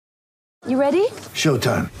You ready?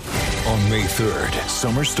 Showtime. On May 3rd,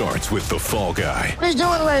 summer starts with The Fall Guy. Let's do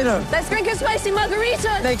it later. Let's drink a spicy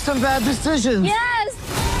margarita. Make some bad decisions. Yes!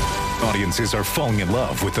 Audiences are falling in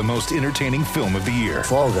love with the most entertaining film of the year.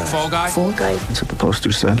 Fall Guy. Fall Guy? Fall Guy. That's what the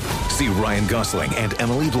poster said. See Ryan Gosling and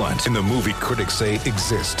Emily Blunt in the movie critics say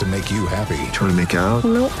exists to make you happy. Trying to make it out?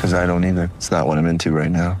 Nope. Because I don't either. It's not what I'm into right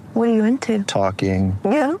now. What are you into? Talking.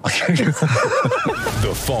 Yeah.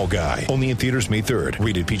 The Fall Guy. Only in theaters May 3rd.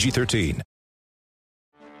 Rated PG-13.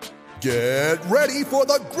 Get ready for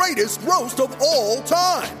the greatest roast of all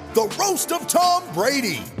time. The Roast of Tom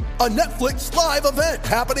Brady. A Netflix live event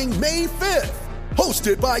happening May 5th.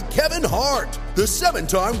 Hosted by Kevin Hart. The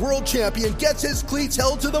 7-time world champion gets his cleats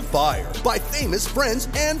held to the fire by famous friends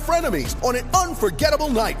and frenemies on an unforgettable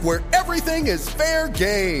night where everything is fair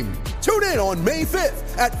game. Tune in on May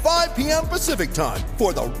 5th at 5 p.m. Pacific time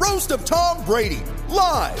for the Roast of Tom Brady.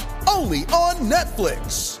 Live only on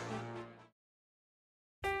Netflix.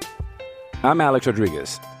 I'm Alex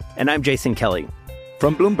Rodriguez. And I'm Jason Kelly.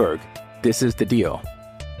 From Bloomberg, this is The Deal.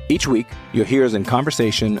 Each week, you'll hear us in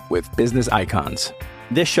conversation with business icons.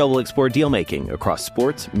 This show will explore deal-making across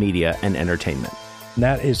sports, media, and entertainment.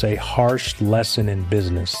 That is a harsh lesson in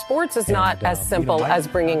business. Sports is not as simple as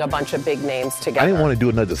bringing a bunch of big names together. I didn't want to do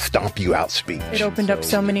another stomp you out speech. It opened up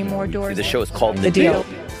so many more doors. The show is called The Deal.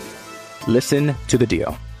 Listen to The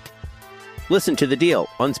Deal. Listen to The Deal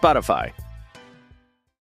on Spotify.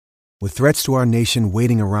 With threats to our nation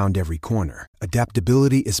waiting around every corner,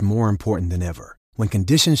 adaptability is more important than ever. When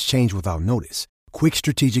conditions change without notice, quick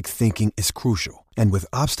strategic thinking is crucial. And with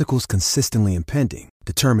obstacles consistently impending,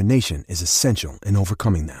 determination is essential in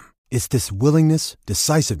overcoming them. It's this willingness,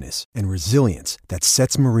 decisiveness, and resilience that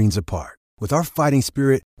sets Marines apart. With our fighting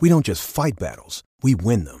spirit, we don't just fight battles, we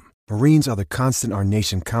win them. Marines are the constant our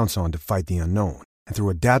nation counts on to fight the unknown. And through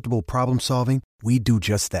adaptable problem solving, we do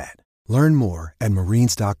just that. Learn more at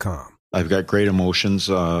marines.com. I've got great emotions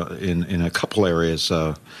in a couple areas.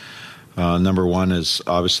 Number one is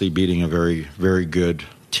obviously beating a very, very good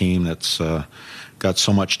team that's got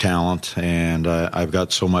so much talent, and I've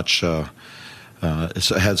got so much,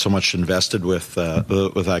 had so much invested with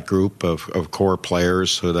that group of core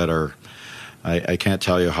players who that are, I can't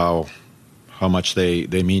tell you how much they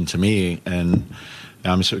mean to me, and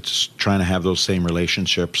I'm just trying to have those same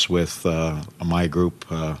relationships with my group.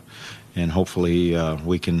 And hopefully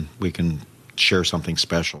we can share something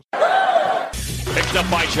special. Picked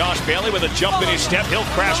up by Josh Bailey with a jump in his step. He'll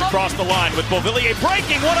crash across the line with Beauvillier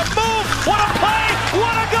breaking. What a move! What a play!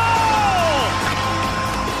 What a goal!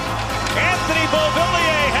 Anthony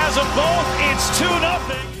Beauvillier has them both. It's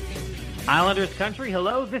 2-0. Islanders country,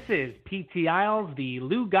 hello. This is PT Isles, the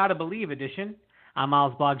Lou Gotta Believe edition. I'm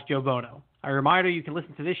Isles Blog's Joe Bono. A reminder, you can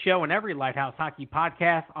listen to this show and every Lighthouse Hockey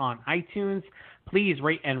podcast on iTunes. Please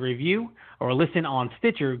rate and review, or listen on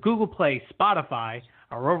Stitcher, Google Play, Spotify,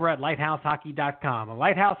 or over at lighthousehockey.com.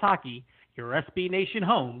 Lighthouse Hockey, your SB Nation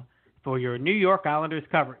home for your New York Islanders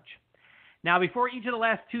coverage. Now, before each of the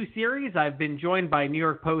last two series, I've been joined by New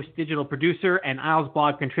York Post digital producer and Isles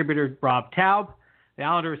Blog contributor Rob Taub. The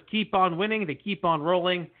Islanders keep on winning, they keep on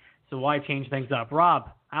rolling, so why change things up? Rob,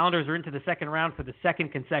 Islanders are into the second round for the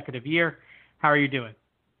second consecutive year. How are you doing?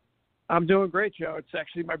 I'm doing great, Joe. It's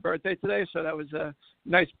actually my birthday today, so that was a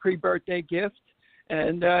nice pre-birthday gift.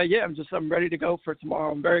 And, I'm ready to go for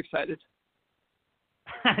tomorrow. I'm very excited.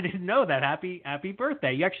 I didn't know that. Happy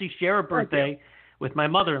birthday. You actually share a birthday with my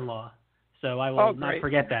mother-in-law, so I will not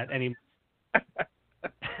forget that anymore.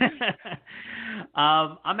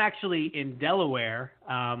 I'm actually in Delaware,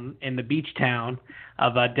 in the beach town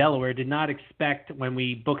of Delaware. Did not expect when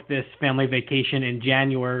we booked this family vacation in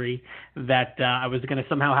January that I was going to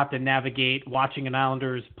somehow have to navigate watching an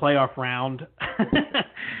Islanders playoff round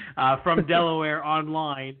from Delaware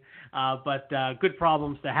online. But good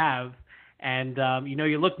problems to have. And,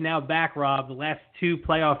 you look now back, Rob, the last two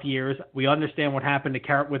playoff years, we understand what happened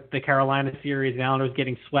with the Carolina series, the Islanders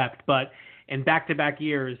getting swept. But in back-to-back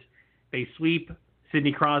years, they sweep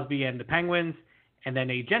Sidney Crosby and the Penguins, and then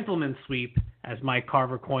a gentleman's sweep, as Mike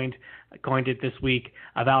Carver coined it this week,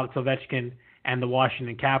 of Alex Ovechkin and the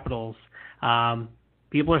Washington Capitals.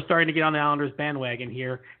 People are starting to get on the Islanders bandwagon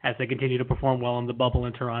here as they continue to perform well in the bubble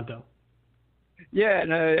in Toronto. Yeah,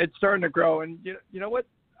 and it's starting to grow. And you know what?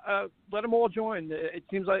 Let them all join. It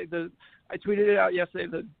seems like I tweeted it out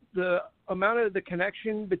yesterday. The amount of the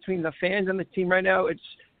connection between the fans and the team right now, it's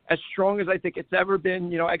as strong as I think it's ever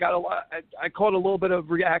been. I got I caught a little bit of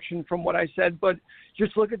reaction from what I said, but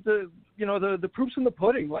just look at the proof's in the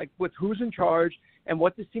pudding, like with who's in charge. and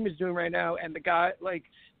what this team is doing right now. And the guy, like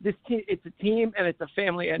this team, it's a team and it's a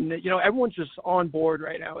family, and everyone's just on board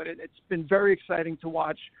right now. And it's been very exciting to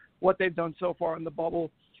watch what they've done so far in the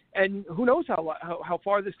bubble. And who knows how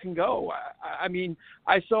far this can go. I mean,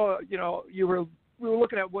 I saw, we were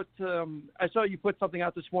looking at what I saw you put something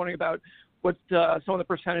out this morning about what some of the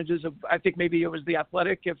percentages of, I think maybe it was The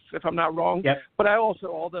Athletic, if I'm not wrong. Yep. But I also,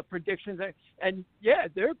 all the predictions. And yeah,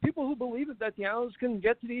 there are people who believe that the Islanders can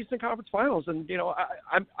get to the Eastern Conference Finals. And,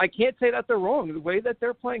 I can't say that they're wrong. The way that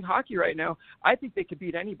they're playing hockey right now, I think they could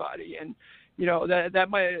beat anybody. And,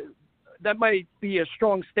 that might be a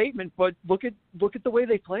strong statement, but look at the way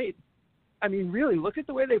they played. I mean, really, look at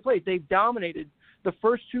the way they played. They've dominated the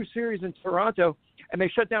first two series in Toronto, and they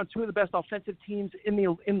shut down two of the best offensive teams in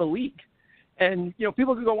the league. And,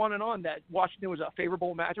 people can go on and on that Washington was a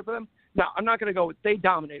favorable matchup for them. No, I'm not going to go with, they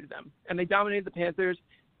dominated them, and they dominated the Panthers,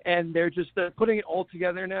 and they're just putting it all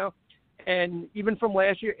together now. And even from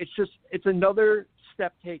last year, it's another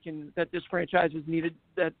step taken that this franchise has needed,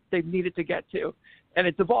 that they've needed to get to. And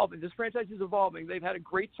it's evolving. This franchise is evolving. They've had a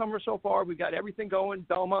great summer so far. We've got everything going,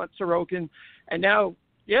 Belmont, Sorokin, and now,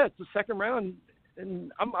 it's the second round.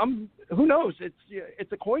 And I'm who knows?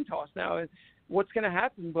 It's a coin toss now. What's going to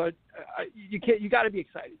happen? But you got to be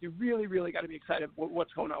excited. You really, really got to be excited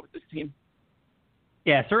what's going on with this team.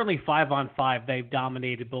 Yeah, certainly 5-on-5, they've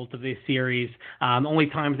dominated both of these series. Only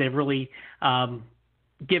times they've really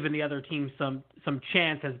given the other team some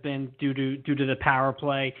chance has been due to the power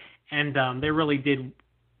play. And they really did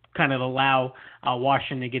kind of allow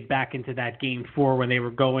Washington to get back into that Game 4 when they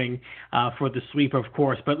were going for the sweep, of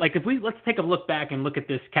course. But let's take a look back and look at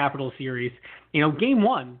this Capital series. Game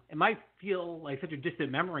 1, it might feel like such a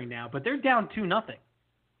distant memory now, but they're down 2-0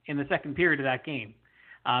 in the second period of that game.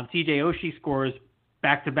 TJ Oshie scores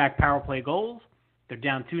back-to-back power play goals. They're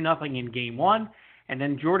down 2-0 in Game 1, and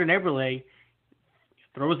then Jordan Eberle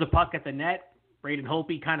throws the puck at the net. Braden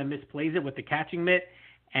Holtby kind of misplays it with the catching mitt.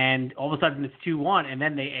 And all of a sudden it's 2-1, and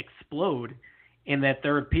then they explode in that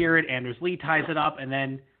third period. Anders Lee ties it up, and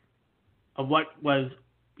then what was,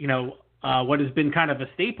 what has been kind of a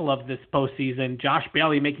staple of this postseason, Josh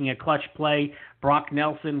Bailey making a clutch play, Brock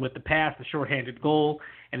Nelson with the pass, the shorthanded goal,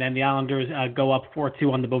 and then the Islanders go up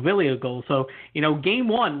 4-2 on the Beauvillier goal. So, Game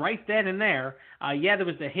 1, right then and there, there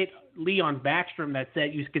was the hit Leon Backstrom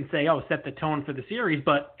that you can say, set the tone for the series.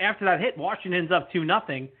 But after that hit, Washington's up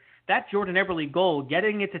 2-0. That Jordan Eberle goal,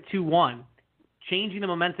 getting it to 2-1, changing the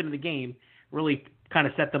momentum of the game, really kind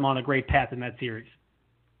of set them on a great path in that series.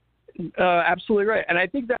 Absolutely right, and I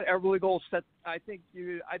think that Eberle goal I think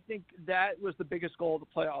that was the biggest goal of the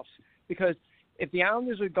playoffs, because if the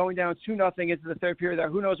Islanders are going down 2-0 into the third period,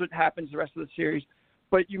 who knows what happens the rest of the series.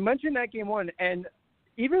 But you mentioned that Game 1, and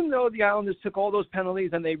even though the Islanders took all those penalties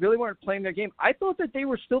and they really weren't playing their game, I thought that they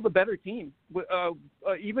were still the better team,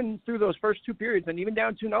 even through those first two periods, and even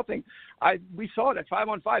down 2-0. We saw it at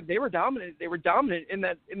 5-on-5. They were dominant. They were dominant in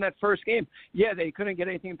that first game. Yeah, they couldn't get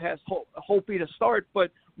anything past Holtby to start,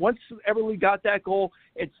 but once Eberle got that goal,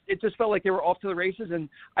 it just felt like they were off to the races. And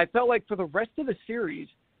I felt like for the rest of the series,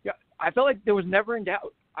 I felt like there was never in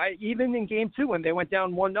doubt. Even in Game 2 when they went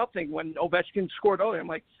down 1-0, when Ovechkin scored early, I'm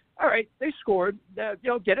like, all right, they scored,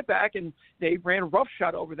 get it back, and they ran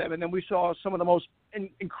roughshod over them. And then we saw some of the most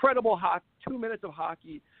incredible 2 minutes of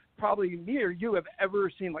hockey probably near you have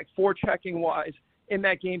ever seen, like forechecking-wise, in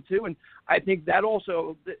that Game 2. And I think that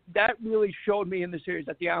also, that really showed me in the series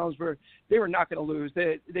that the Islanders were not going to lose.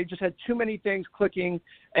 They just had too many things clicking,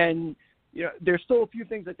 and there's still a few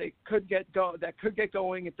things that they could get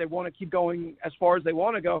going if they want to keep going as far as they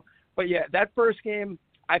want to go. But yeah, that first game,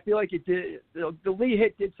 I feel like it did. The Lee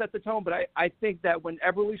hit did set the tone, but I think that when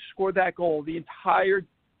Eberle scored that goal, the entire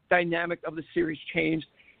dynamic of the series changed,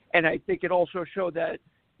 and I think it also showed that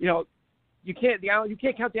you can't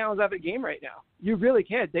count the Islanders out of a game right now. You really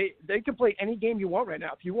can't. They can play any game you want right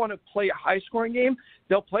now. If you want to play a high scoring game,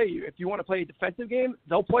 they'll play you. If you want to play a defensive game,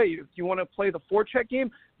 they'll play you. If you want to play the forecheck game,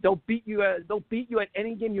 they'll beat you at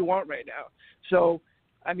any game you want right now. So.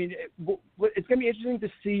 I mean, it's going to be interesting to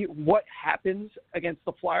see what happens against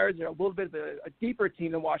the Flyers. They're a little bit of a deeper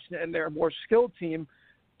team than Washington, and they're a more skilled team.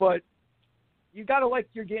 But you got to like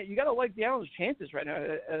your game. You got to like the Islanders' chances right now,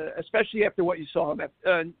 especially after what you saw.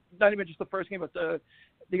 Not even just the first game, but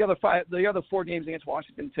the other 4 games against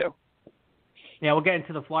Washington too. Yeah, we'll get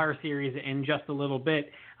into the Flyer series in just a little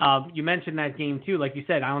bit. You mentioned that game too, like you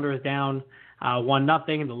said, Islanders down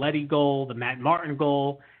 1-0. The Leddy goal, the Matt Martin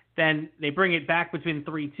goal. Then they bring it back between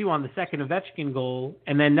 3-2 on the second Ovechkin goal,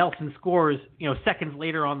 and then Nelson scores, seconds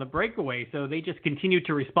later on the breakaway. So they just continue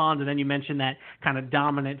to respond. And then you mentioned that kind of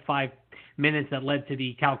dominant 5 minutes that led to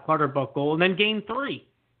the Cal Clutterbuck goal. And then Game 3,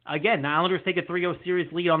 again, the Islanders take a 3-0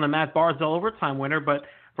 series lead on the Matt Barzal overtime winner, but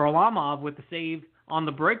Varlamov with the save on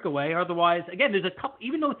the breakaway. Otherwise, again, there's a couple,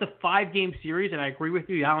 even though it's a 5-game series, and I agree with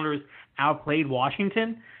you, the Islanders outplayed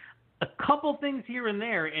Washington, a couple things here and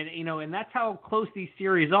there, and and that's how close these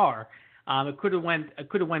series are. It could have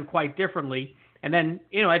went quite differently. And then,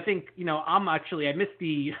 I think, I missed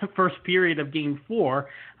the first period of Game 4.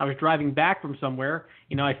 I was driving back from somewhere.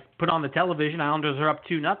 I put on the television. Islanders are up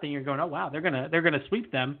 2-0. You're going, oh wow, they're gonna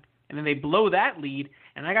sweep them. And then they blow that lead.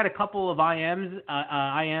 And I got a couple of IMs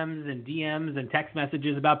and DMs and text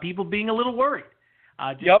messages about people being a little worried,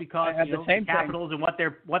 because the Capitals and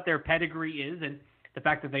what their pedigree is, and the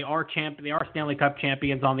fact that they are Stanley Cup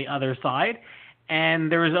champions on the other side.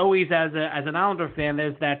 And there is always, as an Islander fan,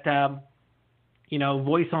 there's that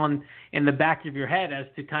voice in the back of your head as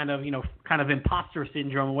to kind of imposter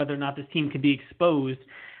syndrome, whether or not this team can be exposed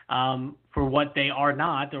for what they are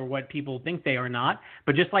not or what people think they are not.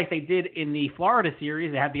 But just like they did in the Florida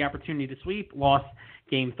series, they had the opportunity to sweep, lost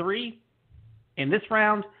Game 3. In this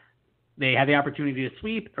round, they had the opportunity to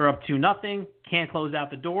sweep, are up 2-0, can't close out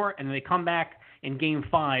the door, and then they come back in Game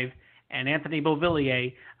 5. And Anthony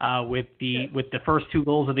Beauvillier with the first 2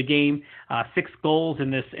 goals of the game, 6 goals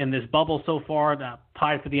in this bubble so far,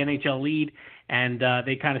 tied for the NHL lead, and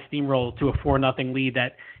they kind of steamrolled to a 4-0 lead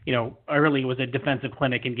that early was a defensive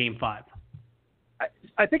clinic in Game 5.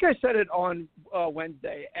 I think I said it on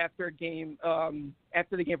Wednesday after the Game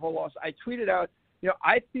 4 loss. I tweeted out,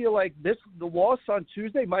 I feel like the loss on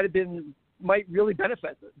Tuesday might really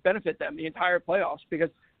benefit them the entire playoffs, because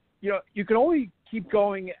you can only keep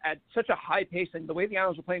going at such a high pace. And the way the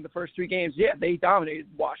Islanders were playing the first 3 games, they dominated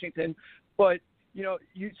Washington. But,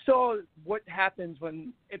 you saw what happens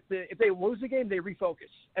when if they lose a game, they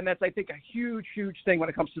refocus. And that's, I think, a huge, huge thing when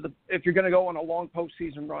it comes to if you're going to go on a long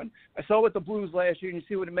postseason run. I saw it with the Blues last year, and you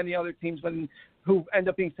see it with many other teams who end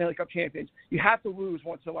up being Stanley Cup champions. You have to lose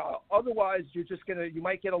once in a while. Otherwise, you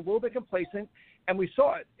might get a little bit complacent. And we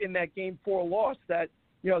saw it in that Game 4 loss that,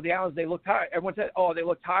 the Islanders, they looked tired. Everyone said, oh, they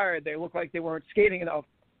looked tired. They looked like they weren't skating enough.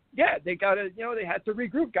 Yeah, they got to, they had to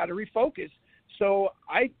regroup, got to refocus. So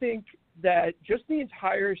I think that just the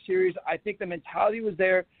entire series, I think the mentality was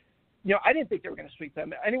there. I didn't think they were going to sweep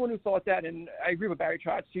them. Anyone who thought that, and I agree with Barry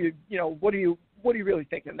Trotz, what are you really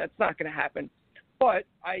thinking? That's not going to happen. But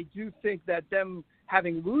I do think that them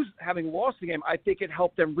having lost the game, I think it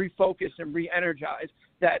helped them refocus and re-energize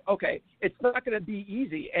that, okay, it's not going to be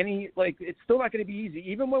easy. It's still not going to be easy.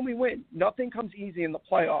 Even when we win, nothing comes easy in the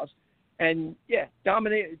playoffs. And,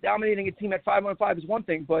 dominating a team at 5-on-5 is one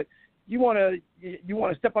thing, but you want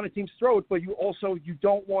to step on a team's throat, but you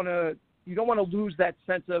don't want to lose that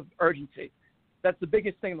sense of urgency. That's the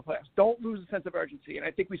biggest thing in the playoffs. Don't lose the sense of urgency, and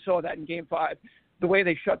I think we saw that in Game 5. The way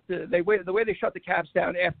they shut the Caps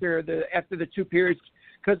down after the 2 periods,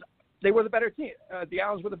 because they were the better team. The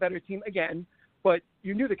Islanders were the better team again, but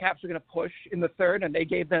you knew the Caps were going to push in the third, and they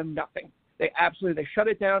gave them nothing. They shut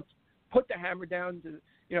it down, put the hammer down.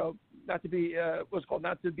 Not to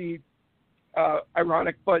be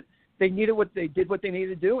ironic, but they did what they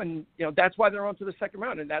needed to do, and that's why they're on to the second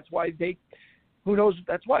round, and that's why who knows?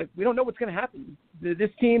 That's why we don't know what's going to happen. This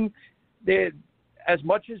team, as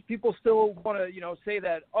much as people still want to, say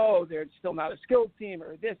that, oh, they're still not a skilled team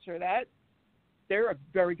or this or that, they're a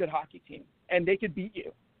very good hockey team, and they could beat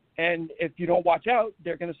you. And if you don't watch out,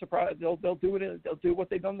 they're going to surprise. They'll do it. They'll do what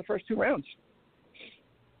they've done the first 2 rounds.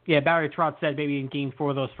 Yeah, Barry Trotz said maybe in Game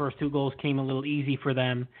 4 those first 2 goals came a little easy for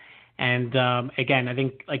them. And again, I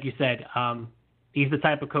think, like you said, he's the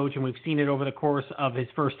type of coach, and we've seen it over the course of his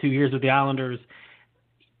first 2 years with the Islanders.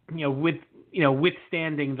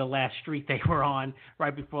 Withstanding the last streak they were on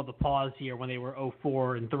right before the pause here when they were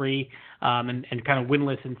 0-4-3 and kind of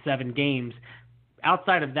winless in 7 games.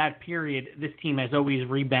 Outside of that period, this team has always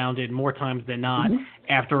rebounded more times than not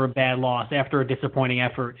after a bad loss, after a disappointing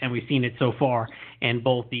effort, and we've seen it so far in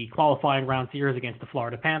both the qualifying round series against the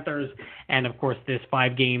Florida Panthers and, of course, this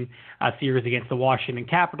 5-game series against the Washington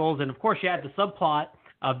Capitals. And, of course, you had the subplot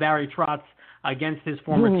of Barry Trotz against his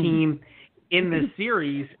former team in this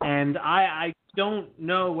series, and I don't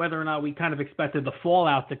know whether or not we kind of expected the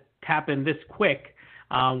fallout to happen this quick,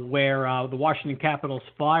 where the Washington Capitals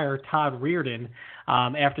fire Todd Reirden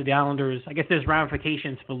after the Islanders. I guess there's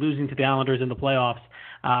ramifications for losing to the Islanders in the playoffs.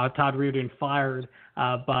 Todd Reirden fired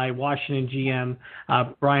by Washington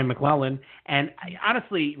GM Brian McClellan. And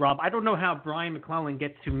honestly, Rob, I don't know how Brian McClellan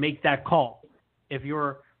gets to make that call if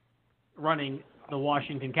you're running the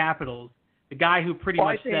Washington Capitals. The guy who pretty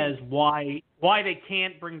much says why they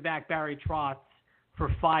can't bring back Barry Trotz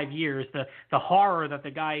for 5 years, the horror that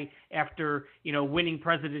the guy, after winning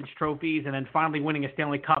President's trophies and then finally winning a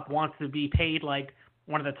Stanley Cup, wants to be paid like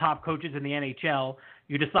one of the top coaches in the NHL.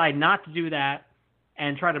 You decide not to do that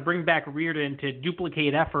and try to bring back Reardon to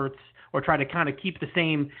duplicate efforts or try to kind of keep the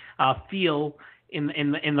same feel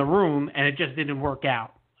in the room, and it just didn't work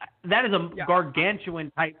out. That is a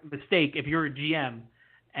gargantuan type mistake if you're a GM,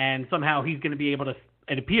 and somehow he's going to be able to,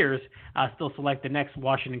 it appears, still select the next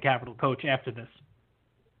Washington Capitol coach after this.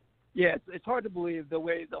 Yeah, it's hard to believe the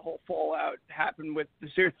way the whole fallout happened with the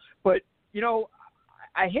series. But, you know,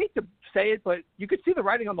 I hate to say it, but you could see the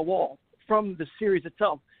writing on the wall from the series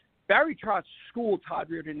itself. Barry Trotz schooled Todd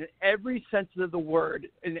Reardon in every sense of the word,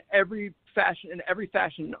 in every fashion,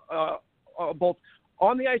 both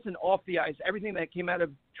on the ice and off the ice. Everything that came out of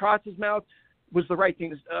Trotz's mouth was the right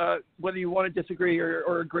thing, whether you want to disagree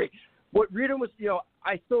or agree. What Reardon was, you know,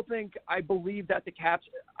 I believe that the Caps,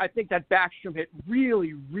 I think that Backstrom hit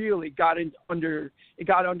really, really got under the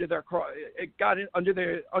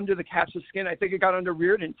Caps' skin. I think it got under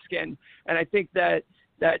Reardon's skin, and I think that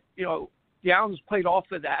you know, the Islanders played off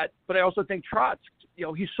of that. But I also think Trotz, you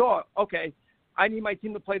know, he saw, okay, I need my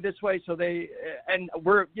team to play this way, so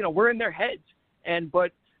we're in their heads.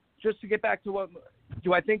 But just to get back to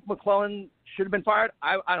do I think McClellan should have been fired?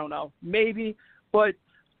 I don't know, maybe, but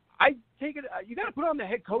I take it. You got to put on the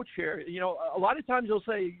head coach here. You know, a lot of times you'll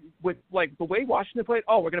say with like the way Washington played,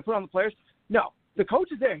 oh, we're going to put on the players. No, the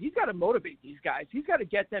coach is there. He's got to motivate these guys. He's got to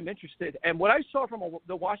get them interested. And what I saw from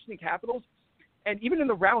the Washington Capitals, and even in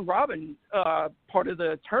the round robin part of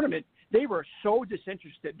the tournament, they were so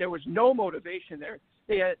disinterested. There was no motivation there.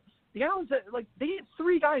 They had the Islanders, they had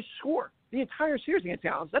 3 guys score the entire series against the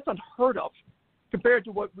Islanders. That's unheard of compared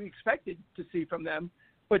to what we expected to see from them.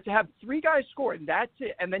 But to have 3 guys score, and that's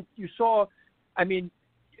it. And then you saw, I mean,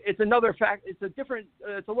 it's another fact. It's a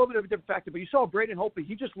little bit of a different factor. But you saw Braden Holtby.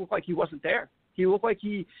 He just looked like he wasn't there. He looked like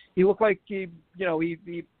he mailed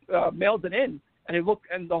it in,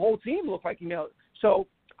 and the whole team looked like he mailed it. So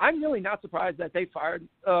I'm really not surprised that they fired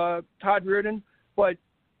Todd Reardon. But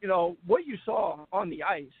you know what you saw on the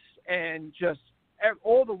ice, and just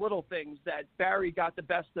all the little things that Barry got the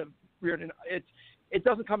best of Reardon. It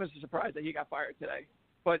doesn't come as a surprise that he got fired today.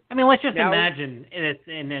 But I mean, let's just imagine it's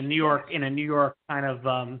in a New York kind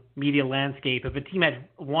of media landscape. If a team had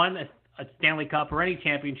won a Stanley Cup or any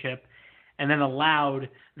championship, and then allowed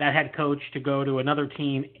that head coach to go to another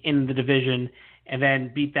team in the division and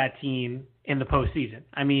then beat that team in the postseason,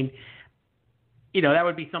 I mean, you know, that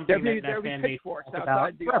would be something that fan base talks about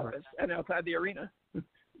outside the office and outside the arena.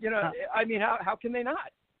 You know, I mean, how can they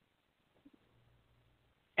not?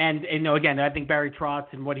 And you know, again, I think Barry Trotz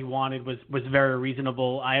and what he wanted was very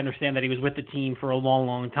reasonable. I understand that he was with the team for a long,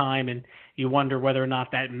 long time, and you wonder whether or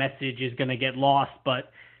not that message is going to get lost. But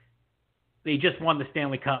they just won the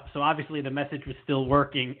Stanley Cup, so obviously the message was still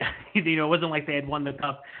working. You know, it wasn't like they had won the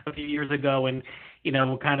Cup a few years ago and, you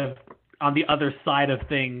know, kind of on the other side of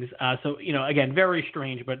things. So, you know, again, very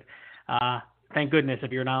strange, but thank goodness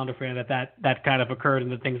if you're an Islander fan that kind of occurred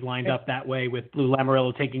and that things lined up that way with Lou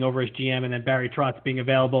Lamoriello taking over as GM and then Barry Trotz being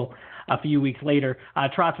available a few weeks later.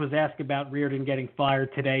 Trotz was asked about Reardon getting fired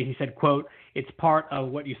today. He said, quote, "It's part of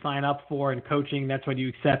what you sign up for in coaching. That's what you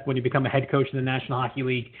accept when you become a head coach in the National Hockey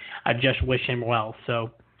League. I just wish him well."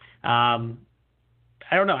 So I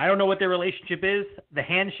don't know. I don't know what their relationship is. The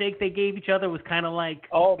handshake they gave each other was kind of like,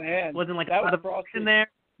 oh man, wasn't like a lot of in there.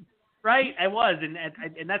 Right, I was, and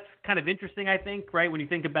that's kind of interesting, I think, right, when you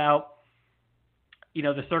think about, you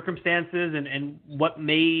know, the circumstances and what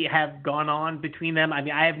may have gone on between them. I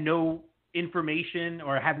mean, I have no information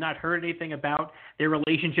or have not heard anything about their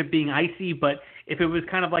relationship being icy, but if it was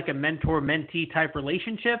kind of like a mentor-mentee type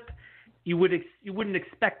relationship, you wouldn't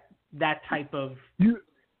expect that type of you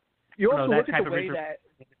also look at the way that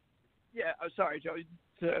sorry, Joe.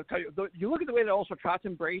 You look at the way that also Trotz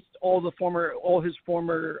embraced all his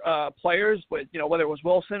former players, with, you know, whether it was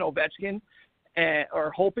Wilson, Ovechkin,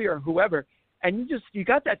 or Holtby or whoever, and you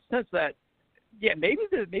got that sense that maybe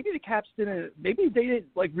the Caps they didn't,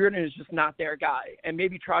 like, Reardon is just not their guy, and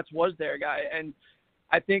maybe Trotz was their guy, and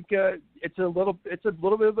I think it's a little bit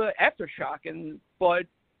of an aftershock, but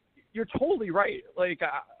you're totally right. Like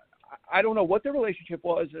I don't know what their relationship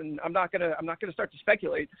was, and I'm not gonna start to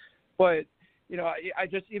speculate, but. You know, I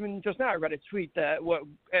just now I read a tweet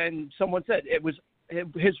and someone said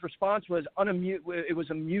his response was it was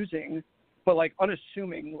amusing, but like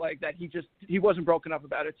unassuming, like that he wasn't broken up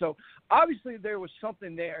about it. So obviously there was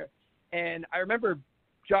something there, and I remember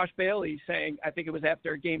Josh Bailey saying, I think it was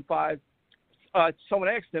after Game 5, someone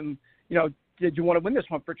asked him, you know, did you want to win this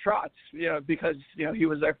one for Trotz? You know, because you know he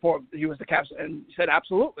was the Caps, and he said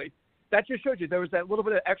absolutely. That just showed you there was that little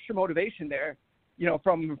bit of extra motivation there. You know,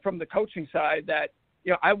 from the coaching side, that,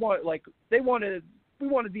 you know, we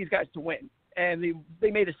wanted these guys to win, and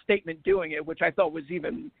they made a statement doing it, which I thought was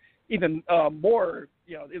even more.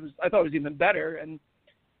 I thought it was even better. And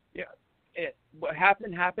what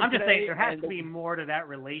happened. I'm just today, saying there has to be more to that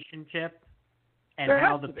relationship and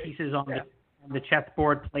how the pieces on the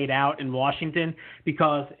chessboard played out in Washington.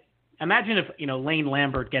 Because imagine if Lane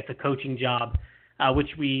Lambert gets a coaching job, which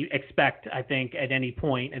we expect, I think, at any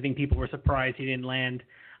point. I think people were surprised he didn't land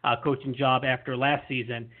a coaching job after last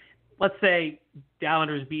season. Let's say the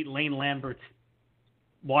Islanders beat Lane Lambert's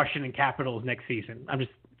Washington Capitals next season. I'm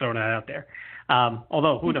just throwing that out there.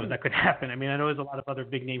 Although, who knows, that could happen. I mean, I know there's a lot of other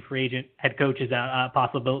big-name free agent head coaches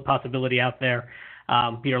possibility out there.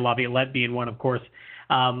 Peter Laviolette being one, of course.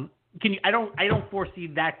 I don't foresee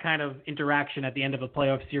that kind of interaction at the end of a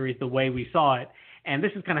playoff series the way we saw it. And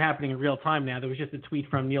this is kind of happening in real time now. There was just a tweet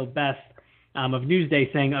from Neil Best of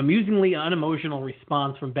Newsday saying, amusingly unemotional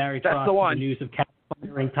response from Barry Trotz to the news of Cap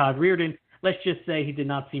firing Todd Reirden. Let's just say he did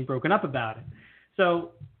not seem broken up about it.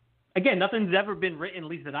 So, again, nothing's ever been written, at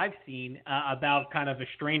least that I've seen, about kind of a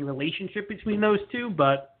strained relationship between those two.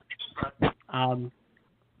 But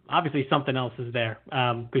obviously something else is there,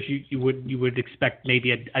 because you would expect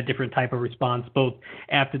maybe a different type of response both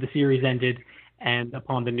after the series ended and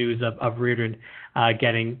upon the news of Reirden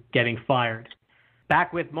getting fired.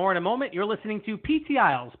 Back with more in a moment. You're listening to PT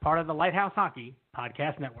Isles, part of the Lighthouse Hockey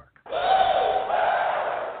Podcast Network.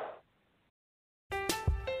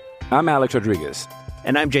 I'm Alex Rodriguez.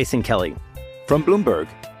 And I'm Jason Kelly. From Bloomberg,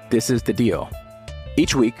 this is The Deal.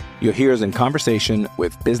 Each week, you'll hear us in conversation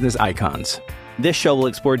with business icons. This show will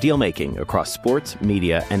explore deal-making across sports,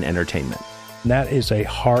 media, and entertainment. That is a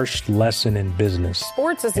harsh lesson in business.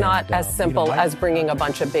 Sports is not as simple as bringing a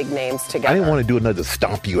bunch of big names together. I didn't want to do another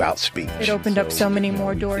stomp you out speech. It opened up so many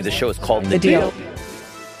more doors. The show is called The Deal.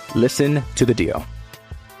 Listen to The Deal.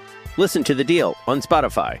 Listen to The Deal on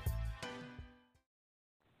Spotify.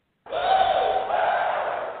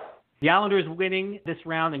 The Islanders winning this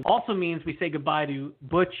round and also means we say goodbye to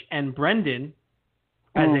Butch and Brendan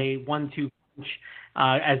as a 1-2 punch,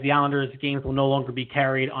 as the Islanders games will no longer be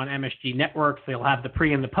carried on MSG networks. They'll have the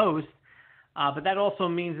pre and the post. But that also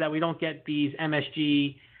means that we don't get these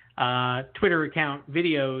MSG Twitter account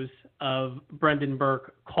videos of Brendan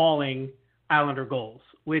Burke calling Islander goals,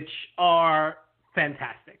 which are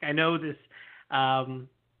fantastic. I know this,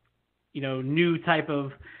 new type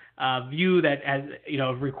of view that has,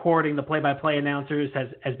 recording the play-by-play announcers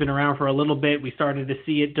has been around for a little bit. We started to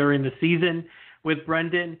see it during the season with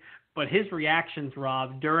Brendan, but his reactions,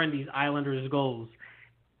 Rob, during these Islanders goals,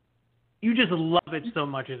 you just love it so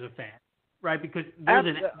much as a fan, right? Because there's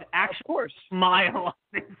an actual smile on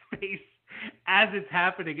his face as it's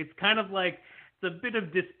happening. It's kind of like it's a bit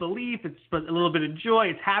of disbelief. It's a little bit of joy.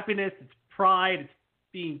 It's happiness. It's pride. It's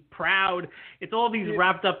being proud. It's all these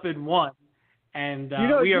wrapped up in one. And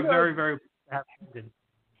we are very, very happy.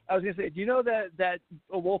 I was going to say, do you know that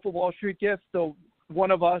a Wolf of Wall Street gift, the one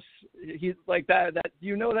of us, he's like that,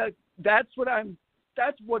 you know, that's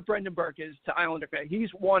what Brendan Burke is to Islander fan. He's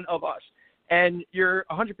one of us. And you're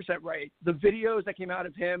 100% right. The videos that came out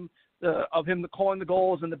of him calling the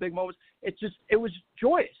goals and the big moments, it was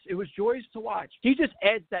joyous. It was joyous to watch. He just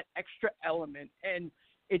adds that extra element, and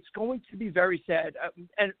it's going to be very sad.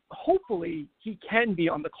 And hopefully he can be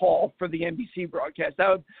on the call for the NBC broadcast.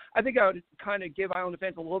 I think I would kind of give Islander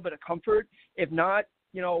fans a little bit of comfort. If not,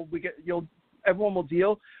 everyone will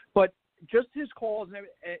deal. But just his calls,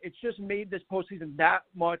 it's just made this postseason that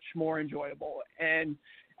much more enjoyable. And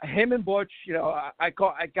him and Butch, I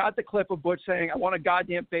got the clip of Butch saying, "I want a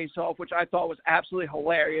goddamn face-off," which I thought was absolutely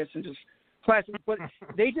hilarious and just classic. But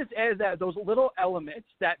they just added those little elements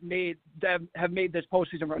that have made this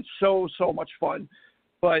postseason run so much fun.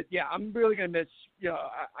 But yeah, I'm really gonna miss.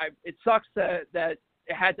 It sucks that it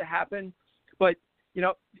had to happen. But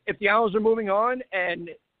if the Islanders are moving on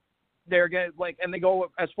and they're and they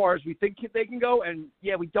go as far as we think they can go, and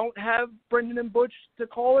we don't have Brendan and Butch to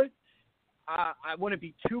call it, I wouldn't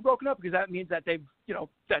be too broken up, because that means that they've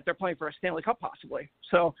that they're playing for a Stanley Cup possibly.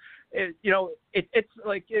 So I'm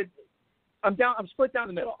split down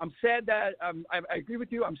the middle. I'm sad that I agree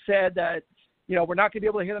with you. I'm sad that we're not going to be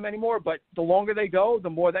able to hear them anymore. But the longer they go, the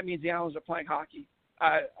more that means the Islanders are playing hockey.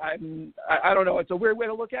 I don't know. It's a weird way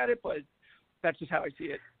to look at it, but that's just how I see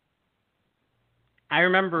it. I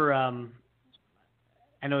remember.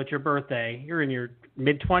 I know it's your birthday. You're in your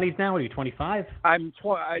mid-20s now. What are you, 25? I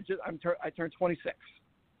turned 26.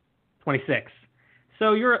 26.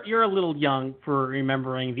 So you're a little young for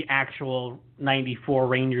remembering the actual '94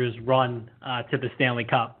 Rangers run to the Stanley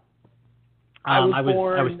Cup. I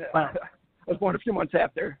was born a few months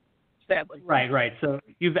after, sadly. Right. So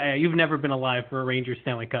you've never been alive for a Rangers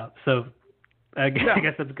Stanley Cup. So I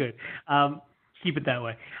guess that's good. Keep it that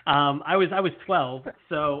way. I was 12,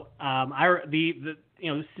 so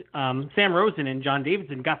Sam Rosen and John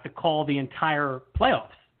Davidson got to call the entire playoffs,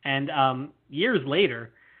 and years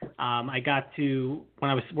later, I got to, when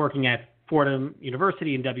I was working at Fordham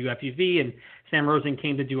University in WFUV, and Sam Rosen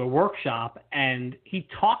came to do a workshop, and he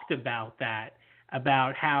talked about that,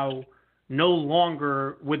 about how no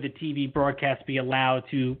longer would the TV broadcast be allowed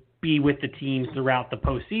to be with the teams throughout the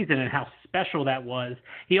postseason, and how special that was.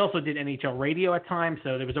 He also did NHL radio at times,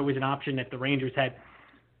 so there was always an option if the Rangers had,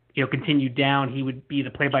 continued down, he would be the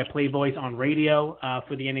play-by-play voice on radio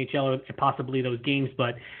for the NHL or possibly those games.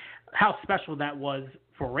 But how special that was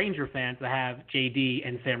for Ranger fans to have JD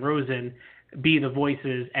and Sam Rosen be the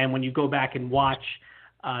voices. And when you go back and watch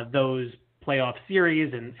those playoff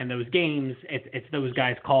series and those games, it's those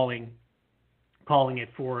guys calling it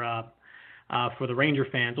for the Ranger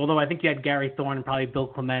fans. Although I think you had Gary Thorne and probably Bill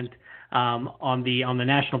Clement on the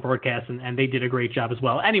national broadcast, and they did a great job as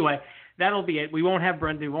well. Anyway, that'll be it. We won't have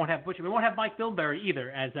Brendan. We won't have Butcher. We won't have Mike Bilberry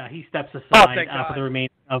either, as he steps aside for the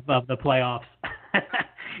remainder of the playoffs.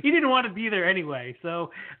 He didn't want to be there anyway. So,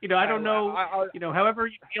 I don't know, however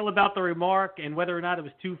you feel about the remark and whether or not it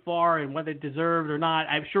was too far and whether it deserved or not,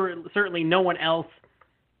 I'm sure certainly no one else,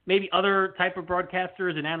 maybe other type of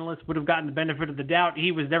broadcasters and analysts would have gotten the benefit of the doubt.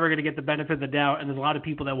 He was never going to get the benefit of the doubt, and there's a lot of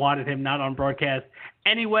people that wanted him not on broadcast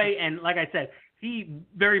anyway. And like I said, he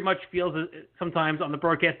very much feels sometimes on the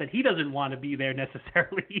broadcast that he doesn't want to be there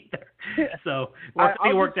necessarily either. So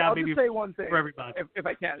it worked out maybe say one thing, for everybody. If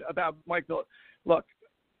I can, about Mike Bilberry. Look,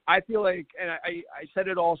 I feel like, and I said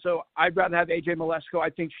it also, I'd rather have AJ Malesko. I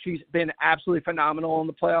think she's been absolutely phenomenal in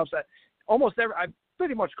the playoffs. I've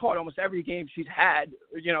pretty much caught almost every game she's had,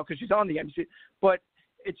 because she's on the NBC. But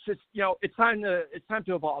it's just, it's time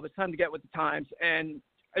to evolve. It's time to get with the times, and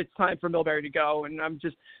it's time for Milbury to go. And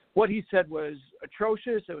what he said was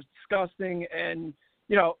atrocious. It was disgusting, and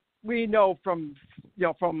we know from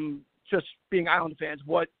just being Islander fans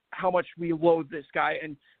how much we loathe this guy,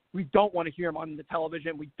 and we don't want to hear him on the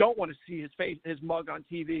television. We don't want to see his face, his mug on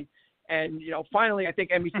TV. And finally, I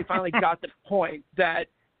think NBC finally got the point that,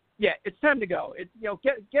 yeah, it's time to go.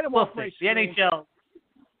 Get him off my screen.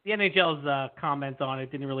 The NHL's comments on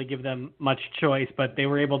it didn't really give them much choice, but they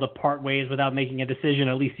were able to part ways without making a decision,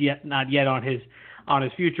 at least not yet on his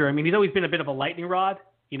future. I mean, he's always been a bit of a lightning rod.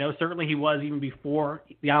 Certainly he was even before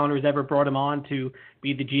the Islanders ever brought him on to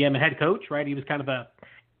be the GM and head coach, right? He was kind of a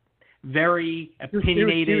very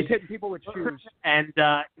opinionated. He was hitting people with shoes. And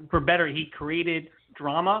for better, he created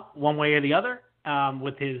drama one way or the other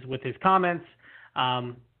with his comments,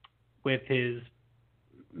 with his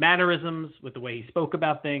mannerisms, with the way he spoke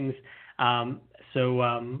about things. So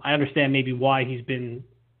I understand maybe why he's been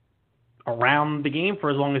around the game for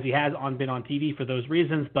as long as he has been on TV for those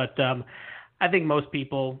reasons. But I think most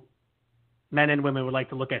people, men and women, would like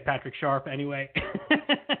to look at Patrick Sharp anyway.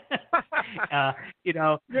 You're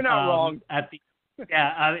not wrong.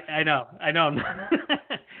 I know. I'm not.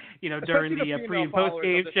 During the pre and post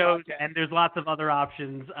game shows, and there's lots of other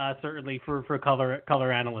options certainly for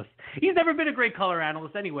color analysts. He's never been a great color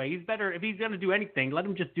analyst anyway. He's better if he's going to do anything. Let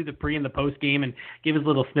him just do the pre and the post game and give his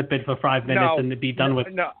little snippet for 5 minutes and be done with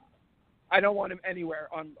it. No, I don't want him anywhere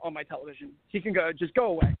on my television. He can just go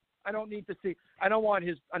away. I don't need to see. I don't want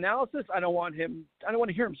his analysis. I don't want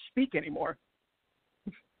to hear him speak anymore.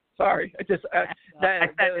 Sorry, he's the guy.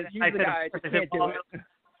 I just can't do it.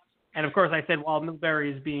 And of course, I said while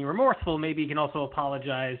Milbury is being remorseful, maybe he can also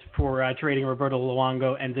apologize for trading Roberto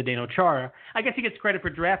Luongo and Zdeno Chara. I guess he gets credit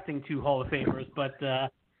for drafting 2 Hall of Famers, but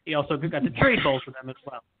he also got to trade both of them as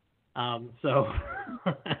well.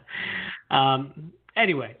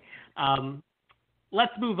 Anyway,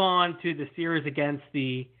 let's move on to the series against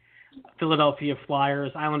the Philadelphia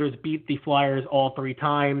Flyers. Islanders beat the Flyers all 3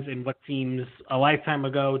 times in what seems a lifetime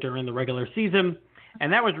ago during the regular season.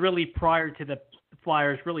 And that was really prior to the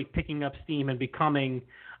Flyers really picking up steam and becoming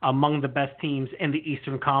among the best teams in the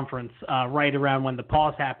Eastern Conference right around when the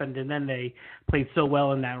pause happened. And then they played so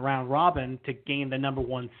well in that round robin to gain the number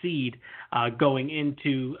 1 seed going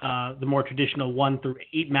into the more traditional 1 through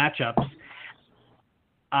 8 matchups.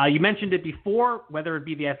 You mentioned it before, whether it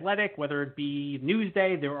be The Athletic, whether it be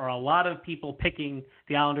Newsday, there are a lot of people picking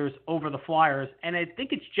the Islanders over the Flyers, and I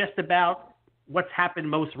think it's just about what's happened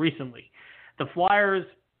most recently. The Flyers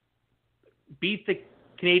beat the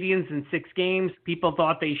Canadiens in 6 games. People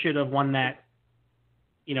thought they should have won that,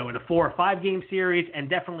 in a 4 or 5 game series, and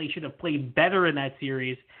definitely should have played better in that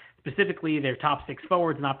series. Specifically, their top 6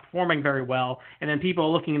 forwards not performing very well, and then people are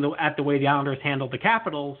looking at the way the Islanders handled the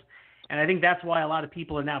Capitals. And I think that's why a lot of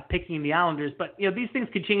people are now picking the Islanders. But, these things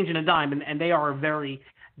could change in a dime, and they are a very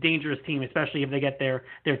dangerous team, especially if they get their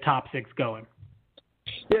top six going.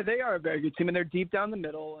 Yeah, they are a very good team, and they're deep down the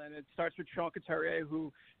middle, and it starts with Sean Couturier,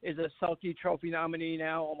 who is a Selke Trophy nominee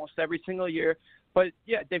now almost every single year. But,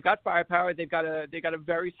 yeah, they've got firepower. They've got a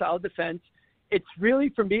very solid defense. It's really,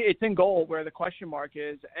 for me, it's in goal where the question mark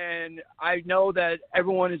is. And I know that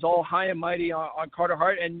everyone is all high and mighty on Carter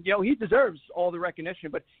Hart, and, he deserves all the recognition,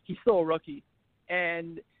 but he's still a rookie.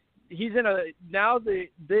 And he's in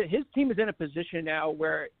his team is in a position now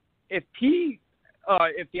where if the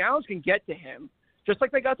Islanders can get to him, just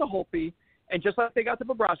like they got to Holtby and just like they got to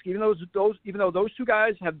Bobrovsky, even though those two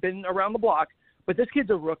guys have been around the block, but this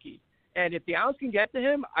kid's a rookie. And if the Islanders can get to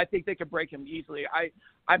him, I think they could break him easily.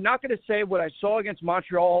 I'm not going to say what I saw against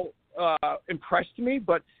Montreal impressed me,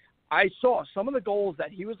 but I saw some of the goals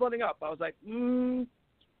that he was letting up. I was like,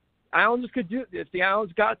 Islanders could do. If the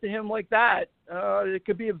Islanders got to him like that, it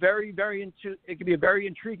could be a very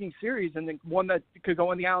intriguing series and one that could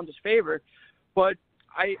go in the Islanders' favor. But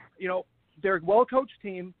they're a well-coached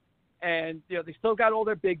team, and they still got all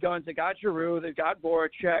their big guns. They got Giroux, they've got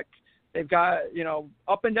Voracek, they've got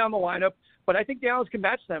up and down the lineup. But I think the Islanders can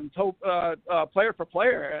match them player for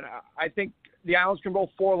player, and I think the Islanders can roll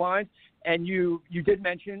four lines. And you did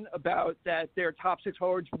mention about that their top six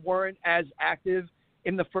forwards weren't as active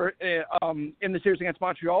in the series against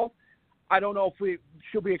Montreal. I don't know if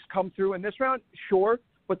should we come through in this round. Sure.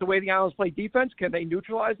 But the way the Islanders play defense, can they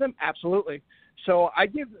neutralize them? Absolutely. So I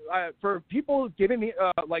give for people giving me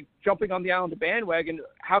jumping on the Islander bandwagon,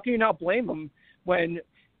 how can you not blame them when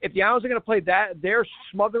if the Islanders are going to play their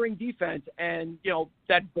smothering defense and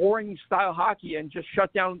that boring style hockey and just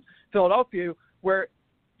shut down Philadelphia, where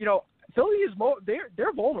Philly is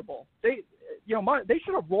they're vulnerable. They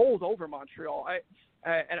should have rolled over Montreal.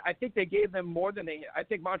 And I think they gave them more than I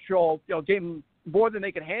think Montreal gave them more than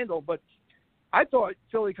they could handle, but I thought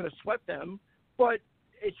Philly could have swept them, but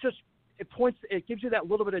it gives you that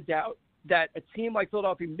little bit of doubt that a team like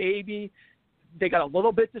Philadelphia, maybe they got a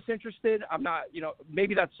little bit disinterested. I'm not,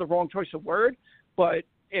 maybe that's the wrong choice of word, but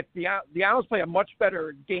if the Islanders play a much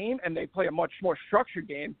better game and they play a much more structured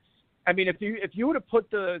game, I mean, if you would have put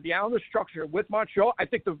the Islanders structure with Montreal, I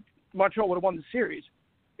think Montreal would have won the series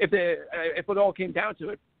if it all came down to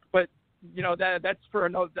it. But that's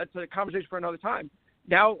a conversation for another time.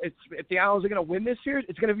 Now, if the Islanders are going to win this series,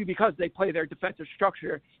 it's going to be because they play their defensive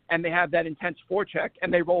structure and they have that intense forecheck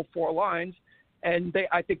and they roll four lines. And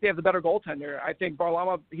I think they have the better goaltender. I think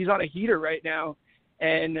Varlamov, he's on a heater right now,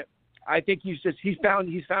 and I think he's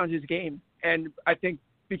found his game. And I think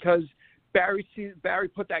because Barry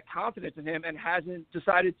put that confidence in him and hasn't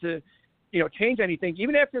decided to, change anything.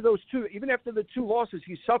 Even after the two losses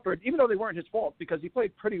he suffered, even though they weren't his fault because he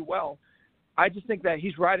played pretty well. I just think that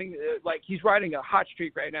he's riding a hot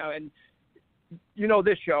streak right now. And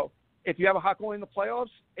this show, if you have a hot goalie in the playoffs,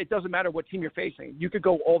 it doesn't matter what team you're facing. You could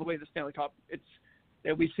go all the way to the Stanley Cup.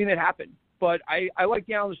 We've seen it happen. But I like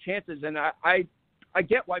the Islanders' chances, and I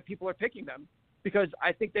get why people are picking them because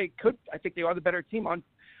I think they could. I think they are the better team on.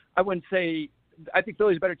 I wouldn't say I think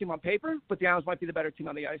Philly's a better team on paper, but the Islanders might be the better team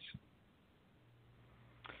on the ice.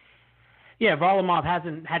 Yeah, Varlamov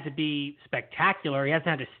hasn't had to be spectacular. He hasn't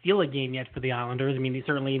had to steal a game yet for the Islanders. I mean, he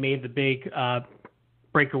certainly made the big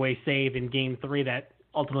breakaway save in Game 3 that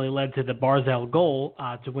ultimately led to the Barzal goal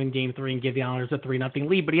to win Game 3 and give the Islanders a 3-0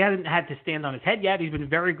 lead. But he hasn't had to stand on his head yet. He's been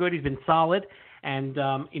very good. He's been solid. And,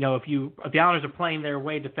 if the Islanders are playing their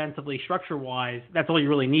way defensively, structure-wise, that's all you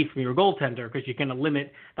really need from your goaltender because you're going to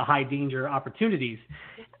limit the high-danger opportunities.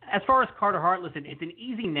 As far as Carter Hart, listen, it's an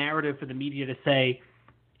easy narrative for the media to say,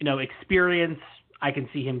 experience, I can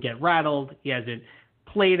see him get rattled. He hasn't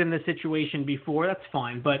played in this situation before. That's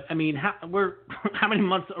fine. But, I mean, how many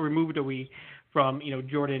months removed are we from,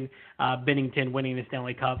 Jordan Binnington winning the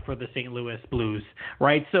Stanley Cup for the St. Louis Blues,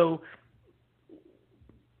 right? So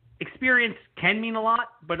experience can mean a lot,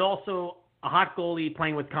 but also a hot goalie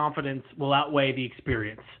playing with confidence will outweigh the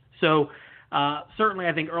experience. So certainly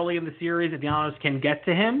I think early in the series, if the Islanders can get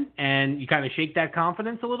to him and you kind of shake that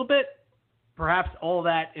confidence a little bit, perhaps all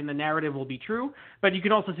that in the narrative will be true, but you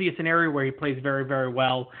can also see a scenario where he plays very, very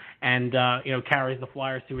well and, carries the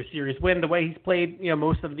Flyers to a series win the way he's played,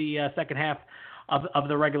 most of the second half of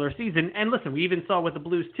the regular season. And listen, we even saw with the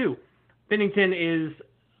Blues too. Binnington is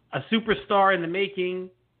a superstar in the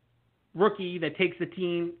making, rookie that takes the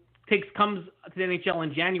team, comes to the NHL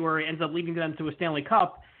in January, ends up leading them to a Stanley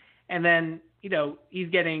Cup. And then, he's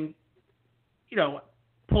getting,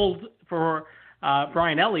 pulled for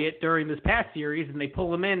Brian Elliott during this past series, and they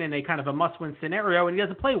pull him in a kind of a must-win scenario, and he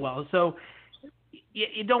doesn't play well. So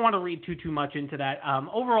you don't want to read too much into that.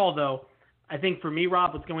 Overall, though, I think for me,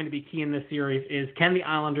 Rob, what's going to be key in this series is can the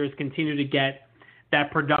Islanders continue to get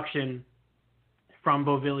that production from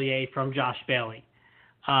Beauvillier, from Josh Bailey.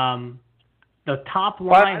 The top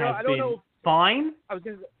line has been fine. I was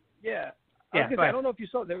going to, yeah. I don't know if you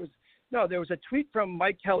saw, there was a tweet from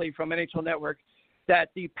Mike Kelly from NHL Network that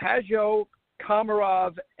the Pajot,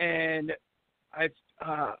 Komarov, and I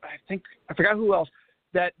think, I forgot who else,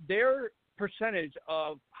 that their percentage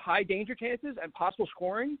of high danger chances and possible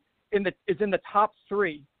scoring is in the top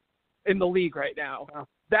 3 in the league right now. Wow.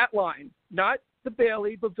 That line, not the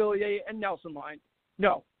Bailey, Beauvillier, and Nelson line.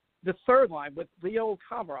 No, the third line with Leo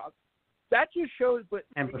Komarov. That just shows, but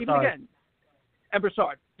even again, and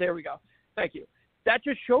Brassard. There we go. Thank you. That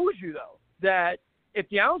just shows you, though, that if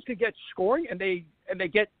the Islanders could get scoring and they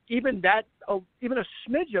get even a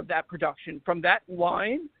smidge of that production from that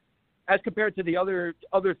line, as compared to the other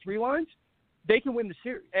 3 lines, they can win the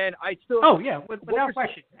series. And I still. Oh yeah, without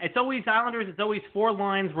question. It's always Islanders. It's always 4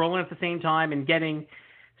 lines rolling at the same time and getting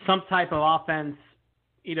some type of offense.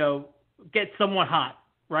 Get somewhat hot,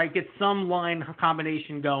 right? Get some line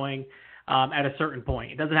combination going. At a certain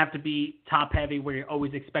point. It doesn't have to be top heavy where you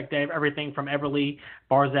always expect everything from Everly,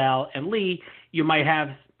 Barzal, and Lee. You might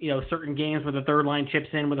have, certain games where the third line chips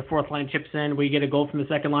in, where the fourth line chips in, where you get a goal from the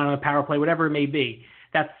second line on the power play, whatever it may be.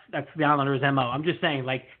 That's the Islanders' MO. I'm just saying,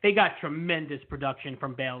 they got tremendous production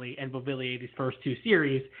from Bailey and Beauvillier these first 2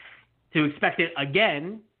 series. To expect it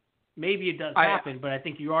again, maybe it does happen, but I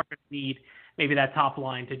think you are going to need maybe that top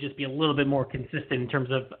line to just be a little bit more consistent in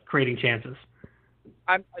terms of creating chances.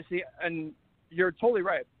 I see, and you're totally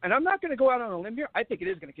right. And I'm not going to go out on a limb here. I think it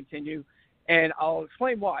is going to continue, and I'll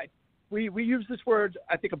explain why. We use this word,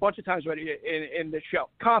 I think, a bunch of times already in this show.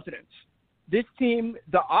 Confidence. This team,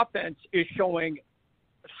 the offense is showing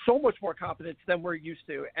so much more confidence than we're used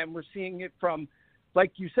to, and we're seeing it from,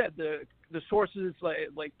 like you said, the sources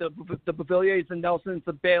like the Beauvilliers, the Nelsons,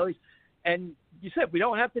 the Baileys, and you said they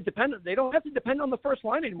don't have to depend on the first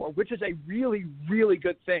line anymore, which is a really, really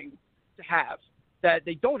good thing to have. That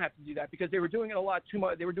they don't have to do that because they were doing it a lot too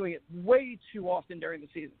much. They were doing it way too often during the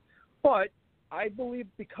season. But I believe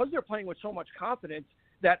because they're playing with so much confidence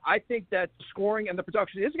that I think that the scoring and the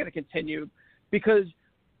production is going to continue because,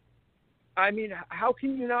 I mean, how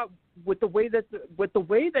can you not with the way that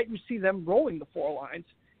you see them rolling the 4 lines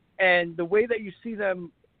and the way that you see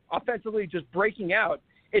them offensively just breaking out,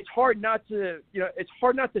 it's hard not to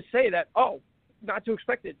say that, not to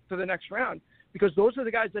expect it for the next round. Because those are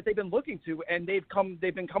the guys that they've been looking to, and they've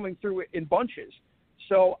been coming through in bunches.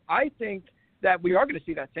 So I think that we are going to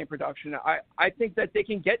see that same production. I think that they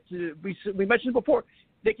can get to. We mentioned before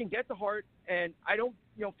they can get to Hart, and I don't.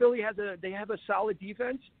 Philly have a solid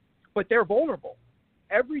defense, but they're vulnerable.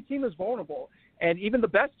 Every team is vulnerable, and even the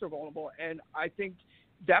best are vulnerable. And I think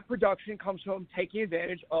that production comes from taking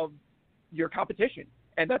advantage of your competition,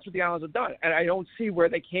 and that's what the Islanders have done. And I don't see where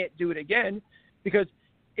they can't do it again, because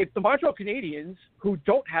if the Montreal Canadiens, who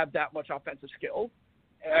don't have that much offensive skill,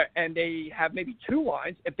 and they have maybe 2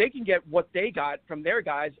 lines, if they can get what they got from their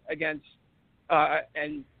guys against,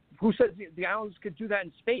 and who says the Islanders could do that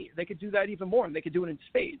in spades? They could do that even more, and they could do it in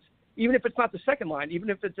spades. Even if it's not the second line, even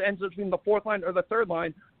if it ends up between the 4th line or the 3rd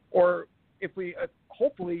line, or if we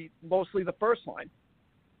hopefully mostly the 1st line.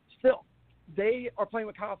 Still, they are playing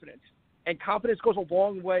with confidence, and confidence goes a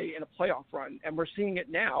long way in a playoff run, and we're seeing it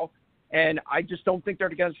now. And I just don't think they're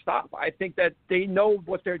going to stop. I think that they know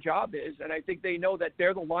what their job is, and I think they know that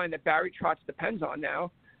they're the line that Barry Trotz depends on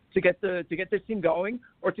now to get this team going,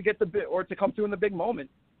 or to come through in the big moment.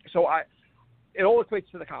 So it all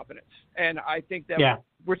equates to the confidence, and I think that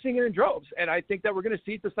we're seeing it in droves, and I think that we're going to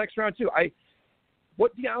see it this next round too.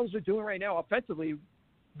 What the Islanders are doing right now offensively,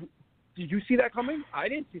 did you see that coming? I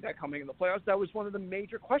didn't see that coming in the playoffs. That was one of the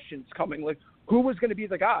major questions coming. Like, who was going to be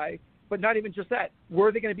the guy? But not even just that.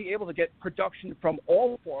 Were they going to be able to get production from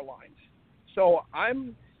all 4 lines? So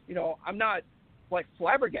I'm not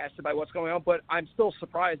flabbergasted by what's going on, but I'm still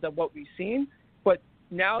surprised at what we've seen. But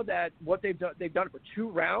now that what they've done it for 2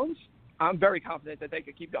 rounds, I'm very confident that they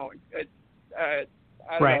could keep going. I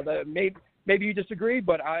don't know. Maybe you disagree,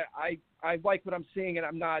 but I like what I'm seeing, and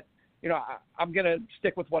I'm not. I'm going to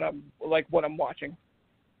stick with what I'm watching.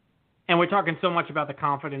 And we're talking so much about the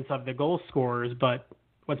confidence of the goal scorers, but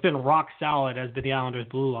what's been rock solid has been the Islanders'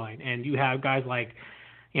 blue line. And you have guys like,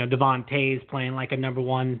 Devon Toews playing like a number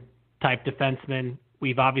 1 type defenseman.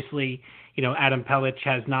 We've obviously, Adam Pelech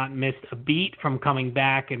has not missed a beat from coming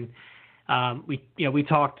back. And we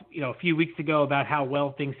talked, a few weeks ago about how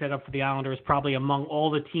well things set up for the Islanders. Probably among all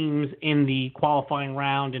the teams in the qualifying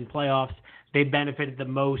round and playoffs, they benefited the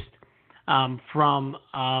most from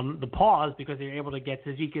the pause because they were able to get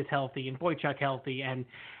Zizekas healthy and Boychuk healthy and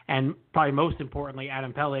probably most importantly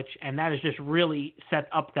Adam Pellich, and that has just really set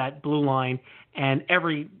up that blue line, and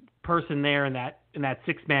every person there in that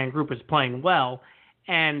 6-man group is playing well,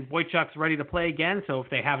 and Boychuk's ready to play again, so if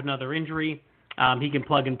they have another injury, he can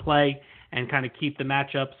plug and play and kind of keep the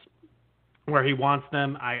matchups where he wants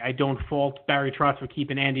them. I don't fault Barry Trotz for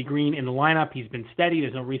keeping Andy Green in the lineup. He's been steady.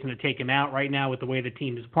 There's no reason to take him out right now with the way the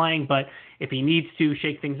team is playing. But if he needs to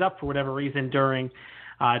shake things up for whatever reason during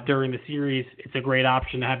the series, it's a great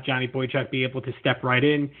option to have Johnny Boychuk be able to step right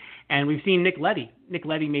in. And we've seen Nick Leddy. Nick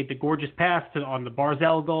Leddy made the gorgeous pass on the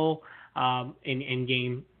Barzell goal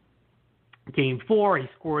in Game 4. He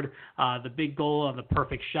scored the big goal on the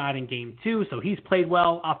perfect shot in Game 2. So he's played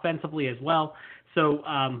well offensively as well. So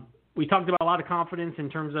we talked about a lot of confidence in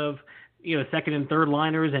terms of, second and third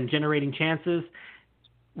liners and generating chances.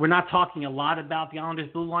 We're not talking a lot about the Islanders'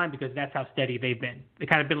 blue line because that's how steady they've been. They've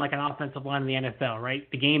kind of been like an offensive line in the NFL, right?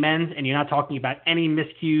 The game ends and you're not talking about any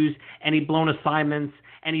miscues, any blown assignments,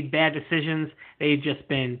 any bad decisions. They've just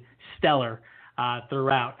been stellar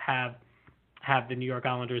throughout, have the New York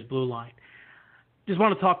Islanders' blue line. Just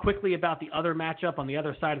want to talk quickly about the other matchup on the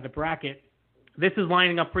other side of the bracket. This is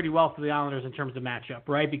lining up pretty well for the Islanders in terms of matchup,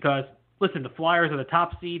 right? Because, listen, the Flyers are the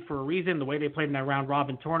top seed for a reason, the way they played in that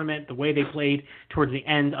round-robin tournament, the way they played towards the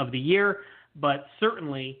end of the year. But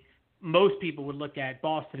certainly, most people would look at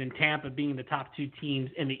Boston and Tampa being the top two teams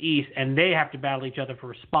in the East, and they have to battle each other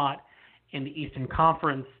for a spot in the Eastern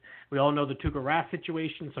Conference. We all know the Tuukka Rask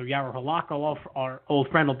situation, so Jaromir Halak, our old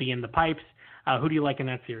friend, will be in the pipes. Who do you like in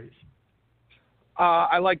that series?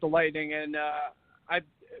 I like the Lightning, and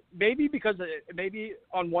maybe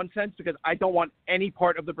on one sense because I don't want any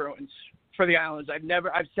part of the Bruins for the Islanders.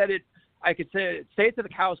 I've said it. I could say it to the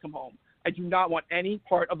cows come home. I do not want any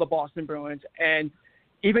part of the Boston Bruins. And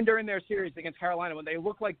even during their series against Carolina, when they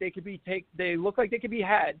look like they could be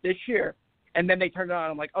had this year, and then they turned it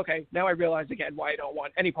on. I'm like, okay, now I realize again why I don't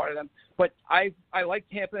want any part of them. But I like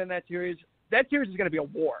Tampa in that series. That series is going to be a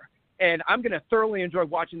war. And I'm going to thoroughly enjoy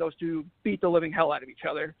watching those two beat the living hell out of each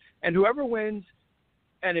other. And whoever wins,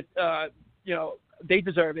 and if they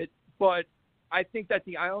deserve it. But I think that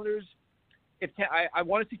the Islanders, I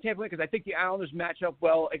want to see Tampa win because I think the Islanders match up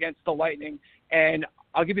well against the Lightning. And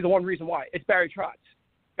I'll give you the one reason why. It's Barry Trotz.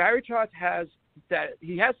 Barry Trotz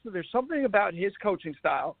there's something about his coaching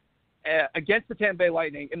style against the Tampa Bay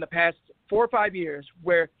Lightning in the past 4 or 5 years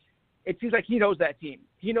where it seems like he knows that team.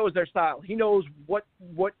 He knows their style. He knows what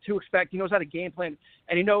to expect. He knows how to game plan,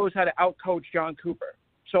 and he knows how to outcoach John Cooper.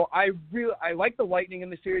 So I like the Lightning in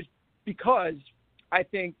the series because I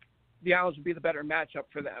think the Islanders would be the better matchup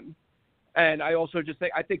for them. And I also just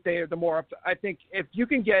think they are the more. I think if you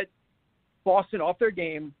can get Boston off their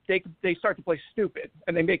game, they start to play stupid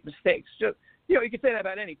and they make mistakes. Just, you can say that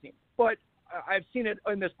about any team, but I've seen it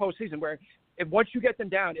in this postseason where once you get them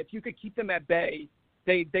down, if you could keep them at bay,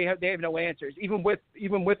 they have no answers. Even with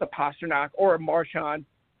a Pasternak or a Marchand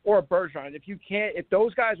or a Bergeron, if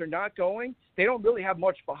those guys are not going, they don't really have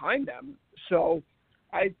much behind them. So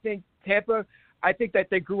I think Tampa. I think that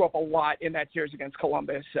they grew up a lot in that series against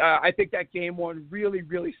Columbus. I think that game one really,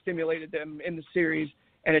 really stimulated them in the series.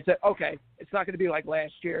 And it's okay, it's not going to be like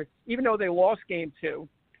last year. Even though they lost game 2,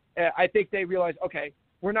 I think they realized, okay,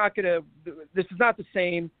 this is not the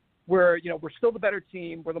same. We're still the better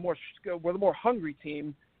team. We're the more hungry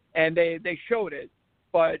team. And they showed it.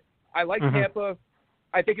 But I like Tampa.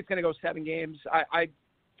 I think it's going to go 7 games.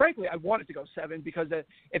 Frankly, I want it to go 7 because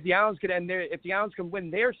if the Islanders can win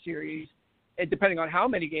their series, and depending on how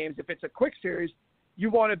many games, if it's a quick series,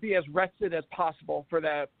 you want to be as rested as possible for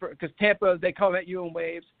that. Because Tampa, they come at you in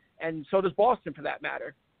waves, and so does Boston for that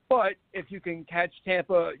matter. But if you can catch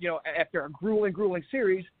Tampa, after a grueling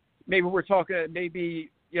series, maybe we're talking,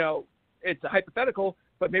 it's a hypothetical,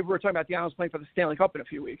 but maybe we're talking about the Islanders playing for the Stanley Cup in a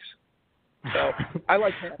few weeks. So I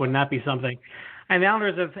like Tampa. Wouldn't that be something? And the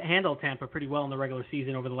Islanders have handled Tampa pretty well in the regular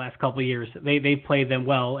season over the last couple of years. They've played them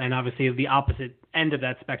well, and obviously the opposite end of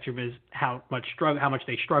that spectrum is how much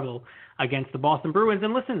they struggle against the Boston Bruins.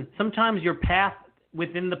 And listen, sometimes your path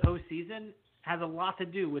within the postseason has a lot to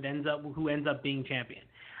do with who ends up being champion.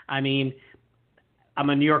 I mean, I'm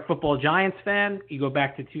a New York Football Giants fan. You go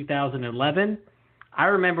back to 2011. I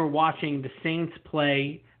remember watching the Saints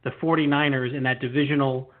play the 49ers in that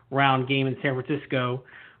divisional round game in San Francisco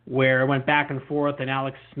where it went back and forth and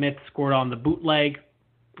Alex Smith scored on the bootleg,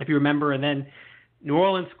 if you remember, and then New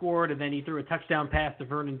Orleans scored and then he threw a touchdown pass to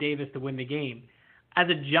Vernon Davis to win the game. As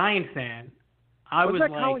a Giant fan, I was like...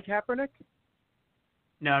 Was that Colin Kaepernick?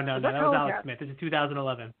 No, that was Alex Smith. This is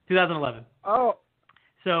 2011. 2011. Oh.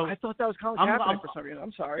 So I thought that was Colin Kaepernick for some reason.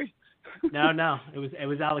 I'm sorry. No, it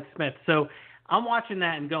was Alex Smith. So I'm watching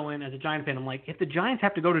that and going, as a Giant fan, I'm like, if the Giants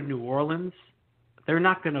have to go to New Orleans, they're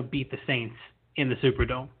not going to beat the Saints in the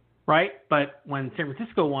Superdome, right? But when San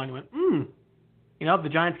Francisco won, you went, if the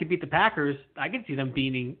Giants could beat the Packers, I could see them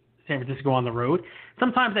beating San Francisco on the road.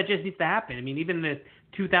 Sometimes that just needs to happen. I mean, even the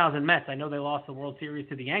 2000 Mets, I know they lost the World Series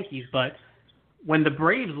to the Yankees, but when the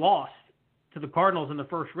Braves lost to the Cardinals in the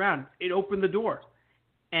first round, it opened the door.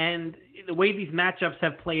 And the way these matchups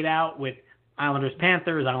have played out with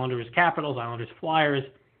Islanders-Panthers, Islanders-Capitals, Islanders-Flyers,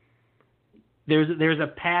 there's a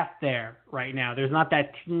path there right now. There's not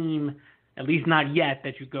that team, at least not yet,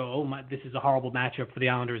 that you go, this is a horrible matchup for the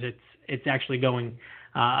Islanders. It's actually going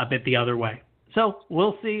a bit the other way. So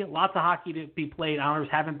we'll see. Lots of hockey to be played. Islanders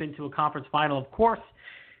haven't been to a conference final, of course,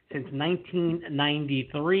 since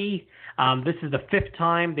 1993. This is the 5th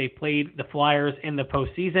time they played the Flyers in the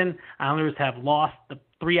postseason. Islanders have lost the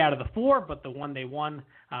 3 out of the 4, but the one they won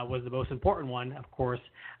was the most important one, of course,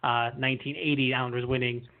 1980, Islanders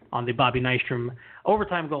winning on the Bobby Nystrom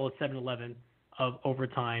overtime goal at 7-11 of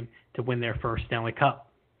overtime to win their first Stanley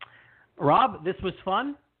Cup. Rob, this was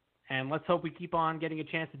fun, and let's hope we keep on getting a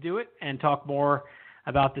chance to do it and talk more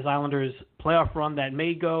about this Islanders playoff run that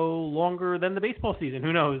may go longer than the baseball season.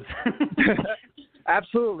 Who knows?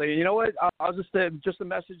 Absolutely. You know what? I'll just a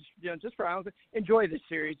message, just for Islanders, enjoy this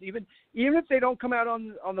series. Even if they don't come out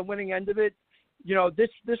on the winning end of it,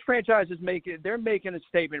 this franchise they're making a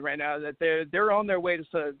statement right now that they're on their way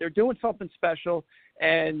to, they're doing something special.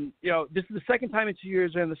 And, this is the second time in 2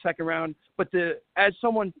 years they're in the second round, but as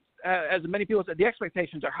many people said, the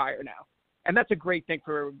expectations are higher now. And that's a great thing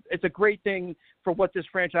for what this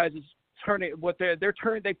franchise is turning,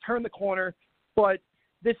 they've turned the corner, but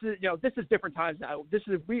this is different times now. This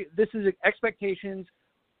is expectations.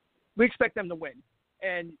 We expect them to win,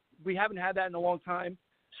 and we haven't had that in a long time.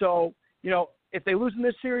 So, if they lose in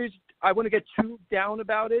this series, I wouldn't get too down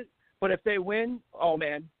about it. But if they win, oh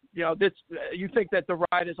man, you think that the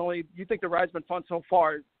ride's been fun so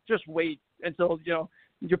far. Just wait until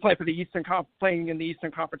you're playing for playing in the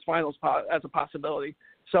Eastern Conference Finals as a possibility.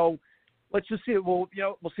 So let's just see. We'll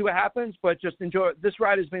see what happens, but just enjoy. This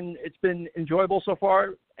ride it's been enjoyable so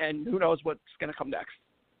far, and who knows what's going to come next.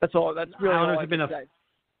 That's all. That's really all I can say.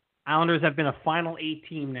 Islanders have been a Final 8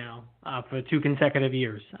 team now for 2 consecutive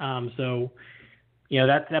years. So,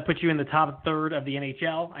 that puts you in the top third of the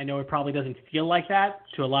NHL. I know it probably doesn't feel like that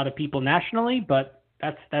to a lot of people nationally, but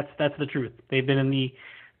that's the truth. They've been in the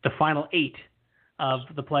Final 8 of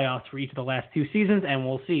the playoffs for each of the last 2 seasons, and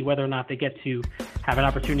we'll see whether or not they get to have an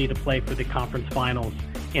opportunity to play for the conference finals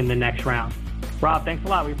in the next round. Rob, thanks a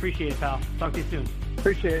lot. We appreciate it, pal. Talk to you soon.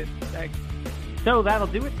 Appreciate it. Thanks. So that'll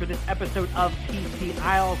do it for this episode of PC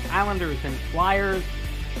Isles, Islanders and Flyers.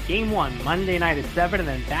 Game 1, Monday night at 7, and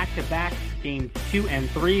then back-to-back games 2 and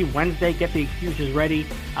 3. Wednesday, get the excuses ready.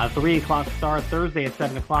 3 o'clock start. Thursday at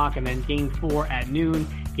 7 o'clock, and then game 4 at noon.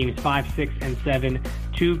 Games 5, 6, and 7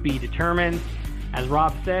 to be determined. As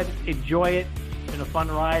Rob said, enjoy it. It's been a fun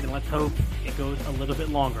ride, and let's hope it goes a little bit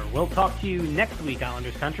longer. We'll talk to you next week,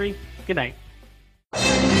 Islanders Country. Good night.